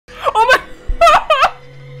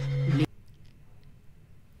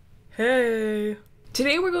Hey!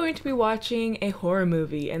 Today we're going to be watching a horror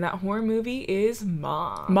movie, and that horror movie is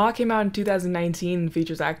Ma. Ma came out in 2019 and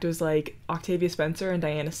features actors like Octavia Spencer and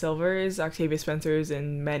Diana Silvers. Octavia Spencer's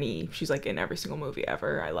in many, she's like in every single movie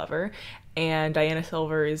ever, I love her. And Diana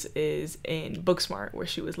Silvers is in Booksmart, where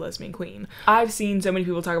she was lesbian queen. I've seen so many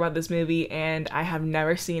people talk about this movie, and I have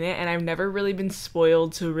never seen it, and I've never really been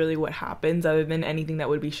spoiled to really what happens other than anything that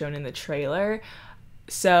would be shown in the trailer.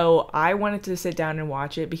 So I wanted to sit down and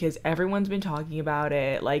watch it because everyone's been talking about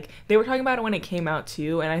it. Like, they were talking about it when it came out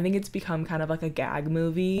too, and I think it's become kind of like a gag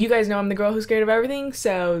movie. You guys know I'm the girl who's scared of everything,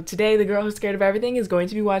 so today the girl who's scared of everything is going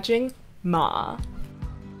to be watching Ma.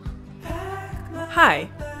 Hi,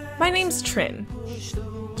 my name's Trin.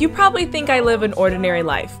 You probably think I live an ordinary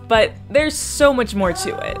life, but there's so much more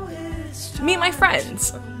to it. Meet my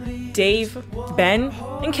friends, Dave, Ben,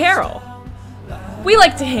 and Carol. We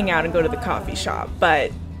like to hang out and go to the coffee shop,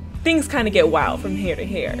 but things kind of get wild from here to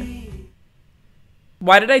here.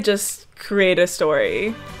 Why did I just create a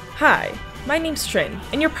story? Hi, my name's Trin,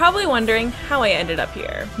 and you're probably wondering how I ended up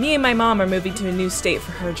here. Me and my mom are moving to a new state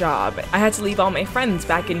for her job. I had to leave all my friends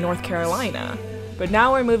back in North Carolina. But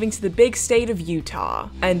now we're moving to the big state of Utah,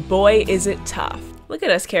 and boy is it tough. Look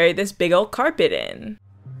at us carry this big old carpet in.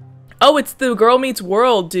 Oh, it's the Girl Meets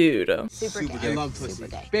World dude. Super gay. I love pussy.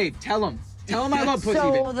 Babe, tell him. Tell him I love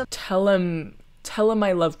pussy. Tell him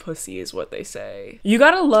I love pussy is what they say. You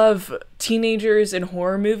gotta love teenagers in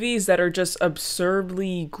horror movies that are just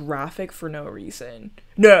absurdly graphic for no reason.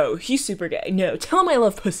 No, he's super gay. No, tell him I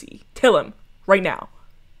love pussy. Tell him. Right now.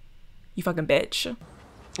 You fucking bitch.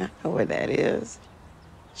 I know where that is.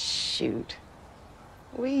 Shoot.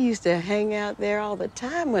 We used to hang out there all the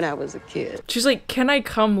time when I was a kid. She's like, can I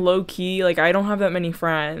come low-key? Like, I don't have that many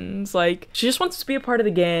friends. Like, she just wants to be a part of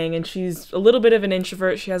the gang, and she's a little bit of an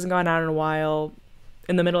introvert. She hasn't gone out in a while.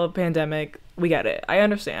 In the middle of a pandemic. We get it. I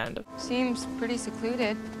understand. Seems pretty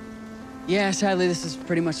secluded. Yeah, sadly, this is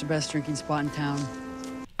pretty much the best drinking spot in town.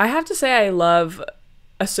 I have to say I love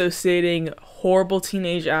associating horrible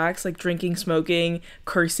teenage acts like drinking, smoking,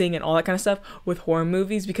 cursing, and all that kind of stuff with horror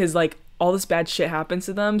movies because, like, all this bad shit happens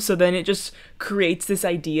to them, so then it just creates this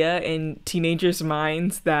idea in teenagers'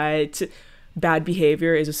 minds that bad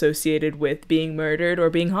behavior is associated with being murdered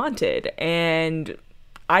or being haunted. And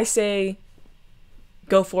I say,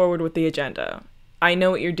 go forward with the agenda. I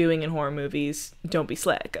know what you're doing in horror movies. Don't be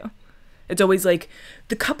slick. It's always like,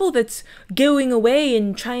 the couple that's going away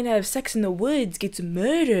and trying to have sex in the woods gets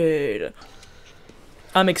murdered.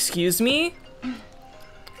 Excuse me?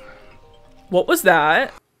 What was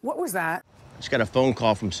that? What was that? Just got a phone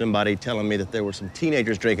call from somebody telling me that there were some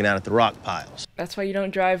teenagers drinking out at the rock piles. That's why you don't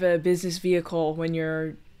drive a business vehicle when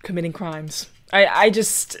you're committing crimes.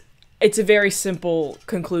 It's a very simple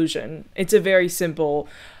conclusion. It's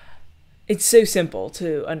so simple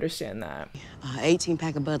to understand that. 18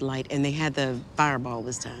 pack of Bud Light, and they had the Fireball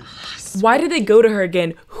this time. Why did they go to her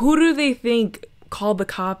again? Who do they think called the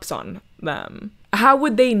cops on them? How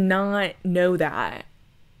would they not know that?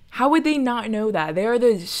 How would they not know that? They are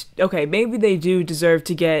okay, maybe they do deserve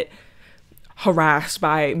to get harassed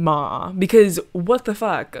by Ma, because what the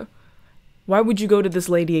fuck? Why would you go to this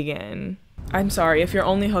lady again? I'm sorry, if your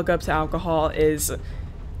only hookup to alcohol is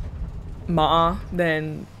Ma,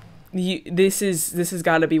 then this has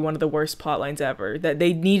got to be one of the worst plot lines ever. That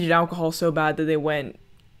they needed alcohol so bad that they went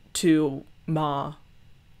to Ma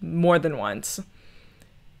more than once.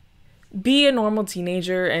 Be a normal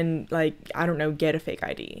teenager and, like, I don't know, get a fake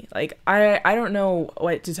ID. Like, I don't know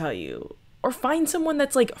what to tell you. Or find someone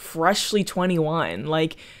that's, like, freshly 21.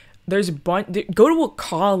 Like, go to a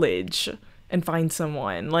college and find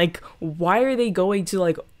someone. Like, why are they going to,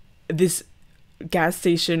 like, this gas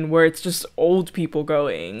station where it's just old people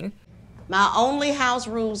going? My only house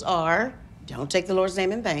rules are, don't take the Lord's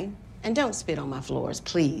name in vain, and don't spit on my floors,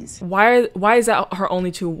 please. Why is that her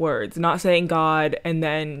only two words? Not saying God and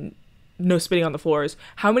then no spitting on the floors.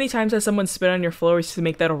 How many times has someone spit on your floors to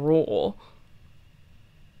make that a rule?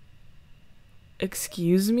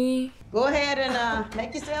 Excuse me? Go ahead and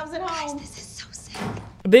make yourselves at home. This is so sick.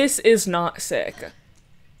 This is not sick.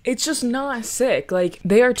 It's just not sick. Like,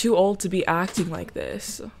 they are too old to be acting like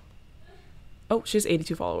this. Oh, she has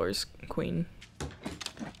 82 followers, queen.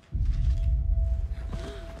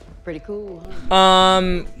 Pretty cool, huh?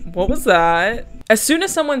 What was that? As soon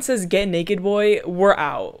as someone says get naked boy, we're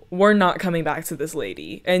out. We're not coming back to this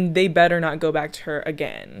lady. And they better not go back to her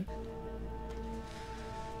again.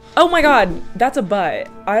 Oh my god, that's a butt.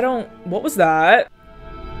 What was that?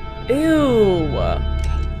 Ew.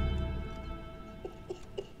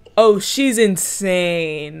 Oh, she's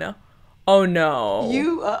insane. Oh no.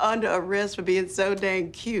 You are under arrest for being so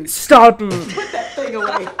dang cute. Stop it. Put that thing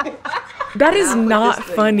away. That is not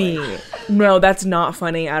funny. No, that's not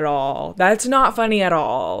funny at all. That's not funny at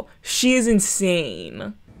all. She is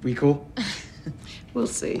insane. We cool? We'll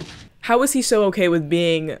see. How is he so okay with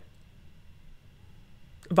being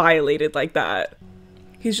violated like that?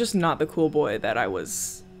 He's just not the cool boy that I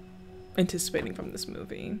was anticipating from this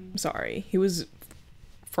movie. I'm sorry. He was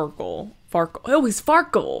Farkle. Oh, he's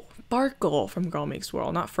Farkle. Farkle from Girl Meets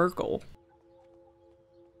World, not Farkle.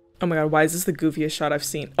 Oh my god, why is this the goofiest shot I've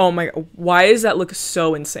seen? Oh my god, why does that look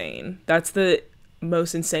so insane? That's the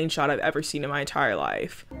most insane shot I've ever seen in my entire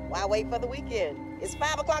life. Why wait for the weekend? It's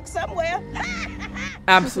 5 o'clock somewhere.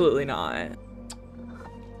 Absolutely not.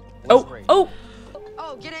 Oh!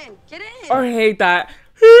 Oh, get in, get in. I hate that.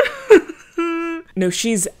 No,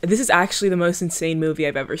 this is actually the most insane movie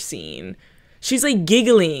I've ever seen. She's like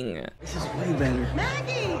giggling. This is way better.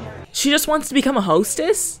 Maggie! She just wants to become a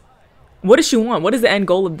hostess? What does she want? What is the end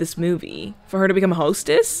goal of this movie? For her to become a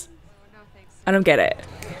hostess? I don't get it.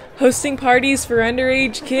 Hosting parties for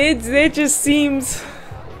underage kids? It just seems...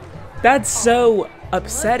 That's so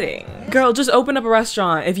upsetting. Girl, just open up a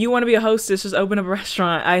restaurant. If you want to be a hostess, just open up a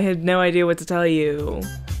restaurant. I have no idea what to tell you.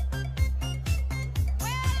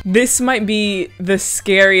 This might be the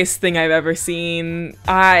scariest thing I've ever seen.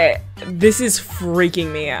 This is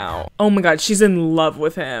freaking me out. Oh my god, she's in love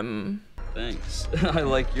with him. Thanks. I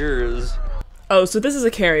like yours. Oh, so this is a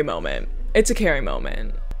Carrie moment. It's a Carrie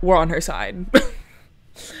moment. We're on her side.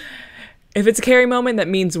 If it's a Carrie moment, that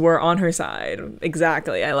means we're on her side.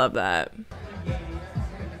 Exactly, I love that.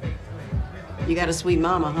 You got a sweet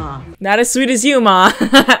mama, huh? Not as sweet as you, Ma.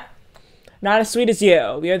 Not as sweet as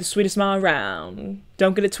you. You're the sweetest Ma around.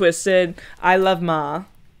 Don't get it twisted. I love Ma.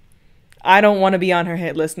 I don't want to be on her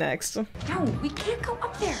hit list next. No, we can't go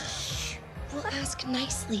up there. Shh. We'll ask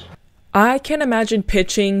nicely. I can imagine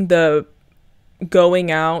pitching the going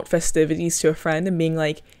out festivities to a friend and being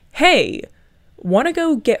like, hey, want to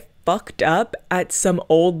go get fucked up at some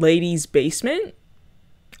old lady's basement?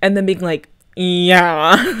 And then being like,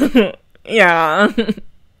 yeah. Yeah.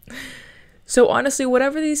 So honestly,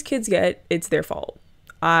 whatever these kids get, it's their fault.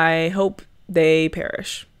 I hope they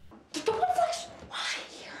perish.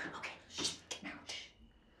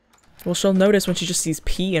 Well, she'll notice when she just sees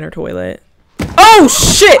pee in her toilet. Oh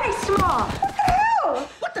shit!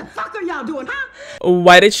 What the fuck are y'all doing, huh?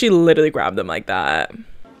 Why did she literally grab them like that?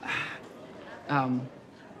 Do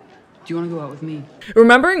you want to go out with me?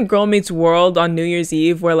 Remember in Girl Meets World on New Year's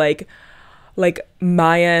Eve where like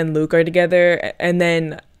Maya and Luke are together and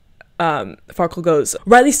then Farkle goes,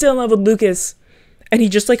 Riley's still in love with Lucas, and he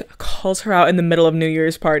just like calls her out in the middle of New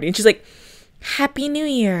Year's party and she's like, Happy New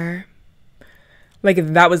Year. Like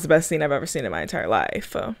that was the best scene I've ever seen in my entire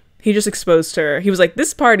life. He just exposed her. He was like,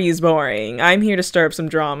 this party is boring. I'm here to stir up some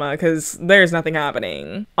drama because there's nothing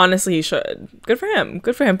happening. Honestly, he should. Good for him.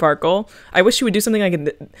 Good for him, Farkle. I wish he would do something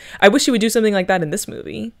like that in this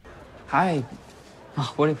movie. Hi.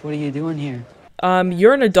 Oh, what are you doing here?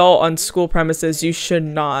 You're an adult on school premises. You should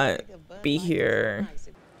not be here.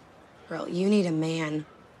 Girl, you need a man.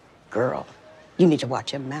 Girl, you need to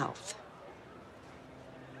watch your mouth.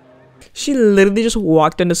 She literally just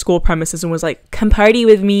walked into school premises and was like, come party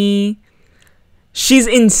with me. She's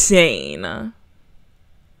insane.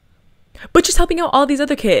 But she's helping out all these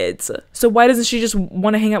other kids. So why doesn't she just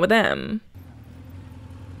want to hang out with them?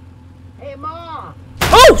 Hey, Mom!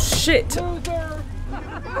 Oh, shit!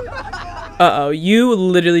 Uh-oh, you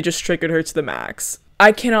literally just triggered her to the max.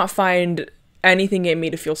 I cannot find anything in me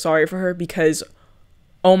to feel sorry for her because,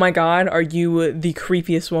 oh my god, are you the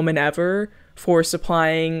creepiest woman ever for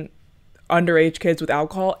supplying underage kids with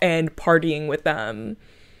alcohol and partying with them?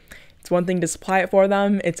 It's one thing to supply it for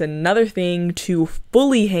them, it's another thing to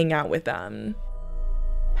fully hang out with them.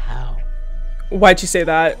 How? Why'd you say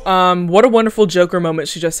that? What a wonderful Joker moment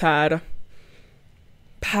she just had.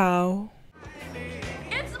 Pow.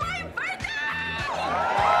 It's my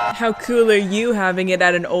birthday! How cool are you having it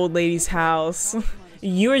at an old lady's house?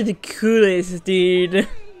 You're the coolest, dude.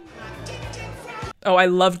 Oh, I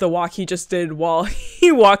loved the walk he just did while he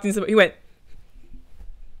walked in. He went.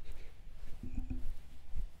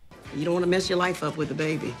 You don't want to mess your life up with the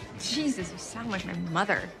baby. Jesus, you sound like my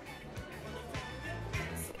mother.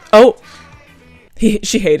 Oh,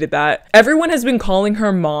 she hated that. Everyone has been calling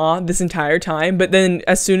her Ma this entire time, but then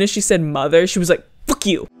as soon as she said mother, she was like, fuck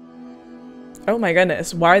you. Oh my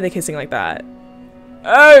goodness, why are they kissing like that?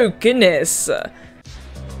 Oh goodness.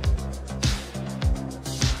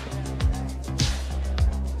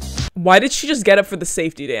 Why did she just get up for the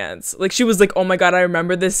safety dance? Like, she was like, oh my god, I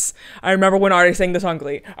remember this. I remember when Artie sang the song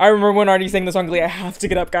Glee. I remember when Artie sang the song Glee. I have to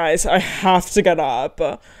get up, guys. I have to get up.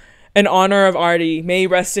 In honor of Artie, may he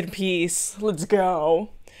rest in peace. Let's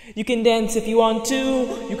go. You can dance if you want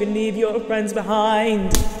to. You can leave your friends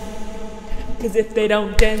behind. Cause if they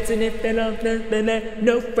don't dance and if they don't dance, then they're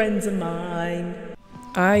no friends of mine.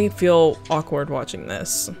 I feel awkward watching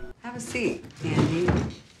this. Have a seat, Andy.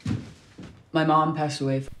 My mom passed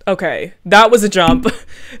away. Okay, that was a jump.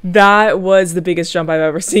 That was the biggest jump I've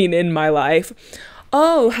ever seen in my life.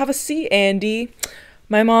 Oh, have a seat, Andy.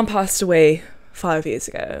 My mom passed away 5 years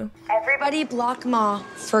ago. Everybody block Ma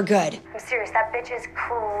for good. I'm serious, that bitch is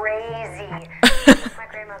crazy. My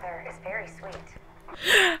grandmother is very sweet.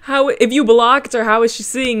 How, if you blocked her, how is she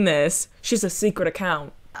seeing this? She's a secret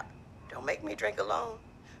account. Don't make me drink alone.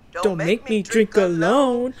 Don't make me drink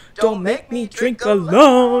alone. Don't make me drink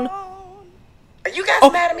alone. Are you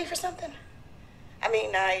guys mad at me for something? I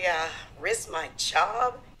mean, I risked my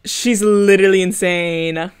job. She's literally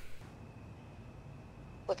insane.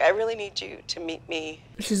 Look, I really need you to meet me.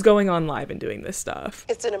 She's going on live and doing this stuff.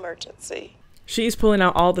 It's an emergency. She's pulling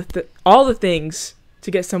out all the things to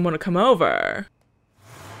get someone to come over.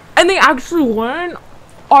 And they actually went?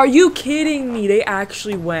 Are you kidding me? They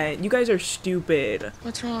actually went. You guys are stupid.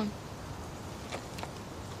 What's wrong?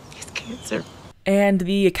 It's cancer. And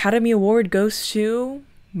the Academy Award goes to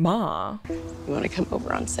Ma. You want to come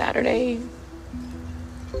over on Saturday?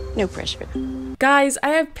 No pressure. Guys, I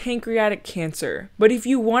have pancreatic cancer, but if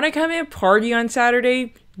you want to come and party on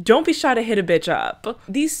Saturday, don't be shy to hit a bitch up.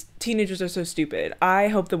 These teenagers are so stupid. I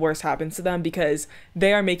hope the worst happens to them because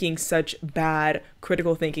they are making such bad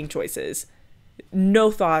critical thinking choices. No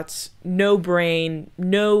thoughts, no brain,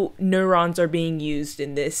 no neurons are being used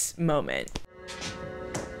in this moment.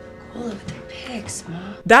 Cool it with the pics,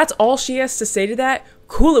 Ma. That's all she has to say to that?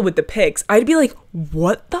 Cool it with the pics. I'd be like,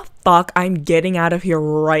 what the fuck? I'm getting out of here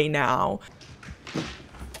right now.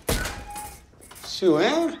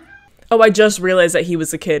 Sue-Ann? Oh, I just realized that he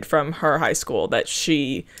was a kid from her high school that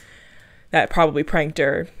probably pranked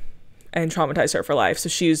her and traumatized her for life. So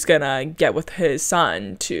she's gonna get with his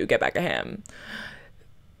son to get back at him.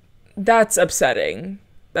 That's upsetting.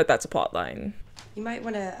 That's a plot line. You might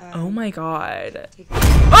want to. Oh my god.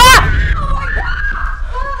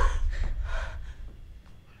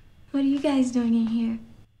 What are you guys doing in here?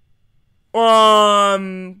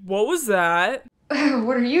 What was that?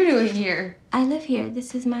 What are you doing here? I live here.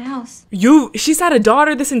 This is my house. She's had a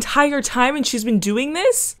daughter this entire time and she's been doing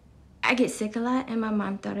this? I get sick a lot and my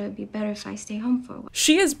mom thought it would be better if I stay home for a while.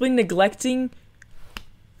 She has been neglecting...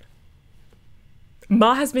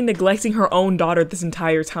 Ma has been neglecting her own daughter this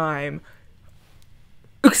entire time.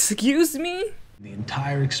 Excuse me? The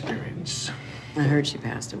entire experience. I heard she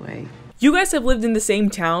passed away. You guys have lived in the same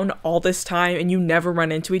town all this time and you never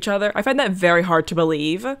run into each other? I find that very hard to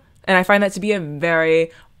believe. And I find that to be a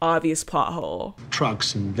very obvious plot hole.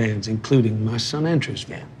 Trucks and vans, including my son Andrew's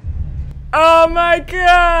van. Oh my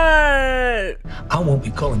god! I won't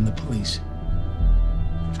be calling the police.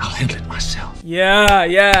 I'll handle it myself.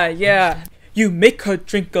 Yeah. You make her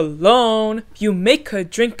drink alone. You make her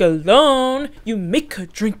drink alone. You make her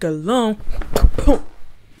drink alone.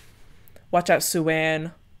 Watch out,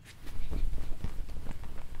 Sue-Ann.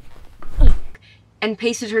 And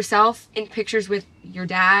pasted herself in pictures with your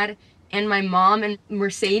dad and my mom and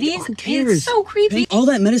Mercedes. Who cares? It's so creepy. All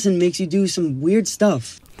that medicine makes you do some weird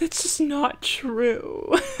stuff. That's just not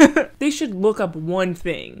true. They should look up one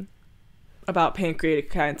thing about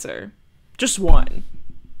pancreatic cancer. Just one.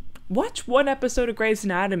 Watch one episode of Grey's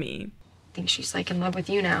Anatomy. I think she's like in love with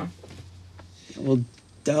you now. Well,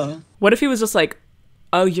 duh. What if he was just like,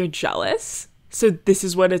 oh, you're jealous? So this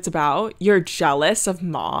is what it's about? You're jealous of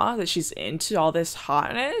Ma, that she's into all this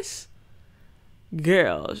hotness?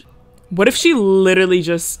 Girl. What if she literally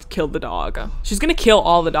just killed the dog? She's gonna kill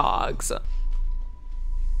all the dogs.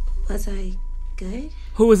 Was I good?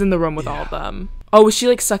 Who was in the room with all of them? Oh, was she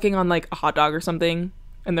like sucking on like a hot dog or something?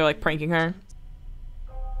 And they're like pranking her?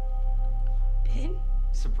 Ben?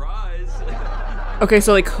 Surprise. Okay,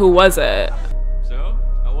 so like who was it? So,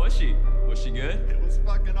 how was she? Was she good? It was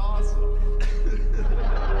fucking awesome.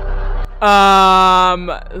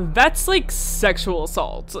 That's like sexual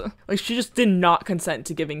assault. Like she just did not consent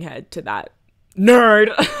to giving head to that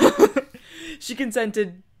nerd. She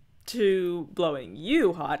consented to blowing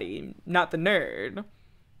you, hottie, not the nerd.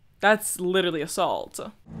 That's literally assault.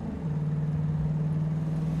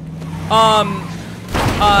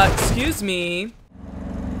 Excuse me.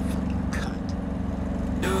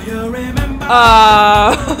 Do you remember?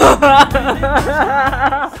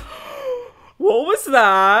 What was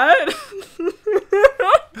that?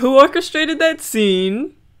 Who orchestrated that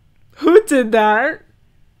scene? Who did that?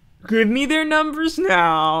 Give me their numbers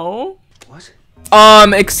now. What?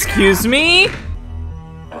 Excuse me?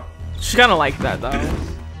 She kind of liked that though.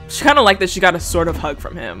 She kind of liked that she got a sort of hug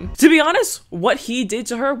from him. To be honest, what he did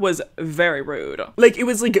to her was very rude. Like, it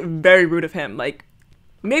was like very rude of him. Like,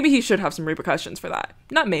 maybe he should have some repercussions for that.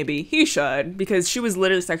 Not maybe, he should, because she was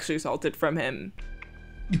literally sexually assaulted from him.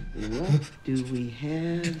 What do we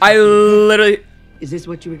have? I literally... Is this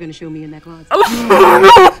what you were going to show me in that closet?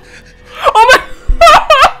 Oh my...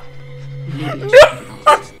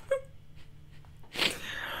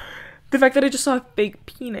 The fact that I just saw a fake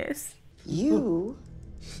penis. You're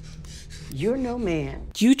no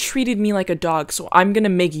man. You treated me like a dog, so I'm gonna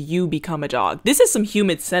make you become a dog. This is some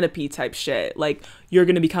human centipede type shit. Like, you're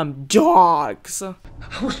gonna become dogs. I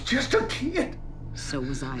was just a kid. So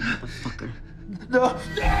was I, motherfucker. No.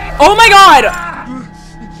 Oh my god!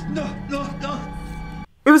 No.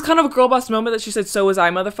 It was kind of a girl boss moment that she said, "So was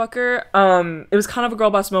I, motherfucker." It was kind of a girl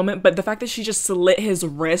boss moment, but the fact that she just slit his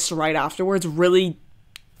wrist right afterwards really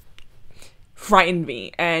frightened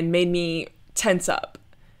me and made me tense up.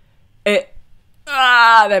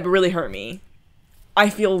 That really hurt me. I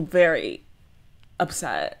feel very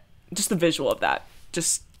upset. Just the visual of that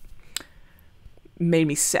just made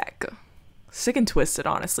me sick. Sick and twisted,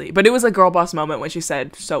 honestly. But it was a girl boss moment when she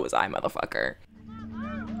said, "So was I, motherfucker."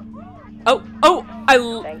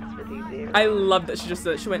 I love that she just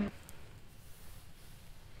she went.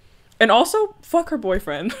 And also, fuck her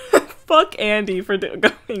boyfriend. Fuck Andy for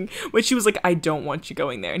going. When she was like, "I don't want you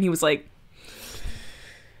going there." And he was like,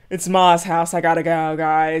 "It's Ma's house. I gotta go,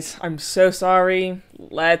 guys. I'm so sorry.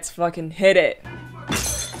 Let's fucking hit it."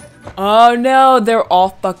 Oh no, they're all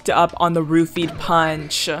fucked up on the roofied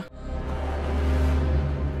punch.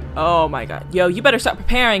 Oh my god. Yo, you better start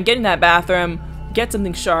preparing. Get in that bathroom. Get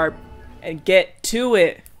something sharp. And get to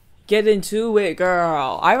it. Get into it,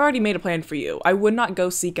 girl. I've already made a plan for you. I would not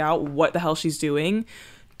go seek out what the hell she's doing.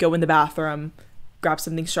 Go in the bathroom. Grab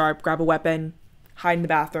something sharp. Grab a weapon. Hide in the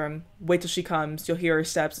bathroom. Wait till she comes. You'll hear her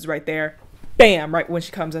steps. It's right there. Bam! Right when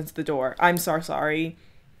she comes into the door. I'm so sorry.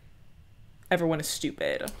 Everyone is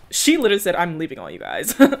stupid. She literally said, "I'm leaving all you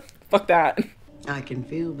guys." Fuck that. I can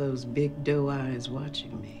feel those big doe eyes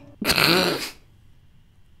watching me.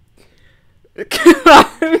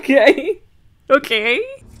 Okay.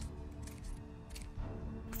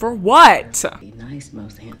 For what? Be nice,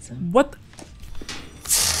 most handsome. What?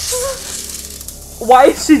 Why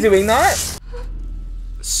is she doing that?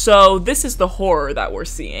 So this is the horror that we're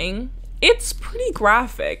seeing. It's pretty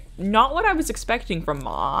graphic. Not what I was expecting from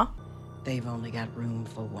Ma. They've only got room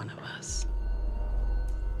for one of us.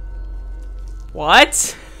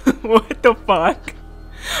 What? What the fuck?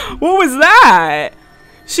 What was that?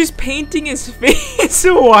 She's painting his face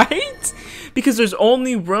white? Because there's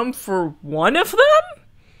only room for one of them?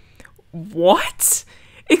 What?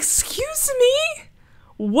 Excuse me?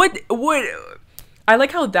 What? I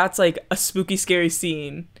like how that's like a spooky, scary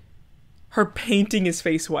scene. Her painting his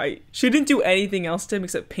face white. She didn't do anything else to him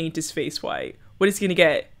except paint his face white. What is he gonna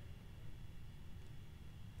get?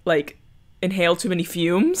 Like, inhale too many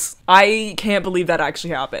fumes? I can't believe that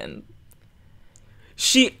actually happened.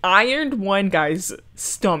 She ironed one guy's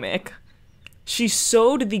stomach. She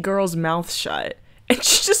sewed the girl's mouth shut. And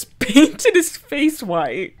she just painted his face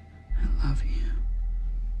white. I love you.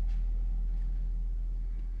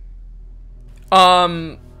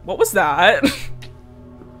 What was that?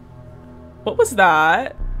 What was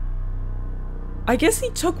that? I guess he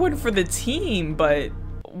took one for the team, but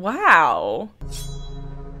wow.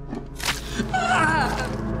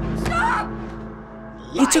 Stop!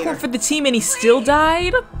 He took one for the team and he still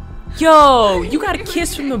died? Yo, you got a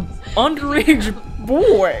kiss from the underage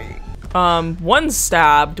boy. One's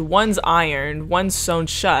stabbed, one's ironed, one's sewn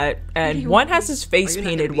shut, and one has his face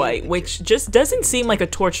painted white, which just doesn't seem like a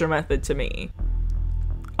torture method to me.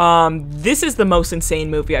 This is the most insane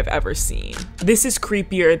movie I've ever seen. This is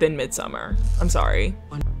creepier than Midsummer. I'm sorry.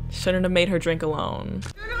 Shouldn't have made her drink alone.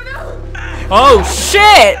 No. Oh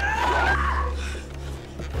shit!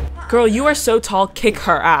 Girl, you are so tall, kick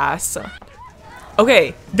her ass.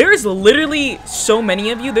 Okay, there's literally so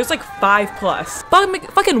many of you. There's like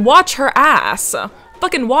 5+. Fucking watch her ass.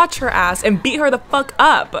 Fucking watch her ass and beat her the fuck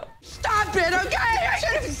up. Stop it, okay? I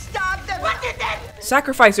should have stopped them. What did that?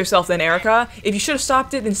 Sacrifice yourself then, Erica. If you should have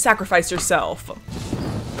stopped it, then sacrifice yourself.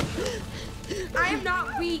 I am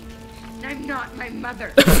not weak. I'm not my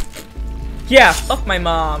mother. Yeah, fuck my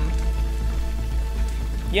mom.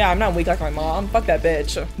 Yeah, I'm not weak like my mom. Fuck that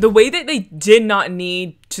bitch. The way that they did not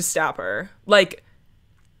need to stab her. Like,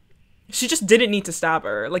 She just didn't need to stab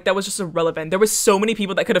her. Like, that was just irrelevant. There was so many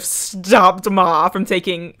people that could have stopped Ma from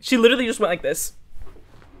taking... She literally just went like this.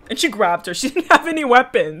 And she grabbed her. She didn't have any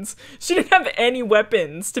weapons. She didn't have any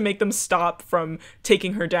weapons to make them stop from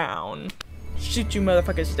taking her down. Shoot you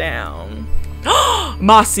motherfuckers down.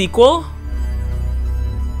 Ma sequel?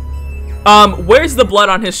 Where's the blood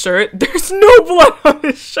on his shirt? There's no blood on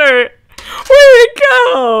his shirt. Where'd it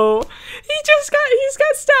go? He's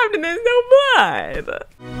got stabbed and there's no blood.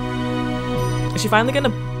 Is she finally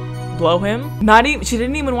gonna blow him? She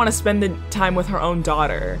didn't even want to spend the time with her own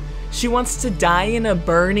daughter. She wants to die in a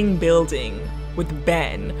burning building with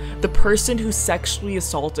Ben, the person who sexually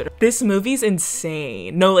assaulted her. This movie's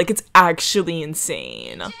insane. No, like, it's actually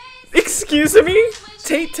insane. Excuse me?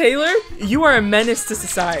 Tate Taylor? You are a menace to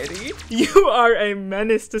society. You are a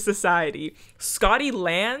menace to society. Scotty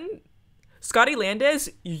Landis,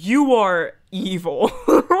 you are evil.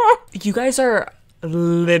 You guys are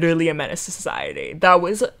literally a menace to society. That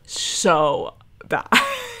was so bad.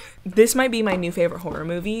 This might be my new favorite horror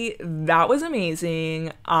movie. That was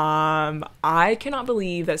amazing. I cannot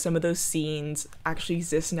believe that some of those scenes actually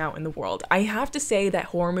exist now in the world. I have to say that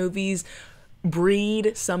horror movies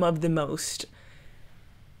breed some of the most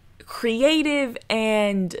creative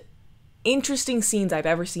and interesting scenes I've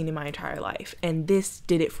ever seen in my entire life. And this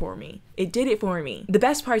did it for me. It did it for me. The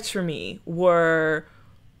best parts for me were,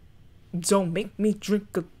 don't make me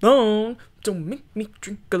drink alone. Don't make me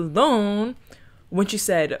drink alone. When she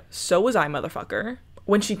said, so was I, motherfucker.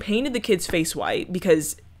 When she painted the kid's face white,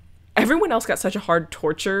 because everyone else got such a hard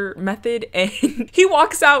torture method, and he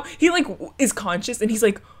walks out, he like is conscious, and he's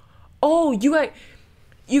like, oh, you got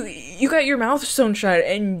your mouth sewn shut,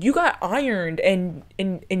 and you got ironed, and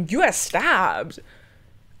you got stabbed.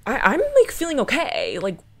 I'm like feeling okay.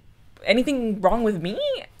 Like, anything wrong with me?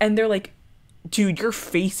 And they're like, dude, your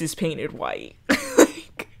face is painted white.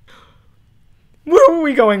 Where were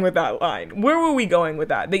we going with that line? Where were we going with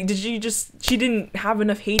that? She didn't have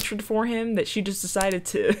enough hatred for him that she just decided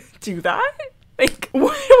to do that? Like,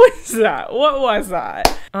 what was that? What was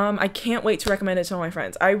that? I can't wait to recommend it to all my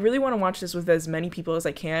friends. I really want to watch this with as many people as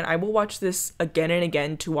I can. I will watch this again and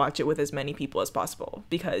again to watch it with as many people as possible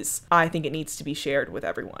because I think it needs to be shared with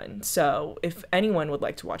everyone. So if anyone would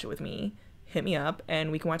like to watch it with me, hit me up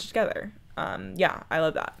and we can watch it together. Yeah, I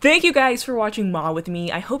love that. Thank you guys for watching Ma with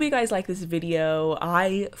me. I hope you guys like this video.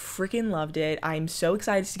 I freaking loved it. I'm so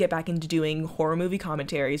excited to get back into doing horror movie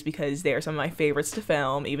commentaries because they are some of my favorites to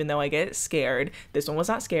film, even though I get scared. This one was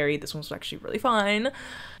not scary. This one was actually really fun.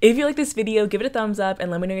 If you like this video, give it a thumbs up and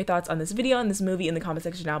let me know your thoughts on this video and this movie in the comment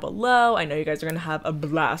section down below. I know you guys are gonna have a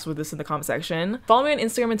blast with this in the comment section. Follow me on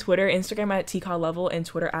Instagram and Twitter. Instagram at Lovell and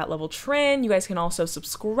Twitter at Trin. You guys can also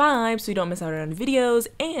subscribe so you don't miss out on videos,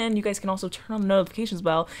 and you guys can also turn on the notifications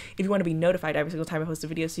bell if you want to be notified every single time I post a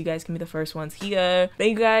video so you guys can be the first ones here.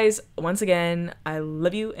 Thank you guys once again. I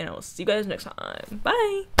love you and I will see you guys next time.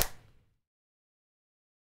 Bye.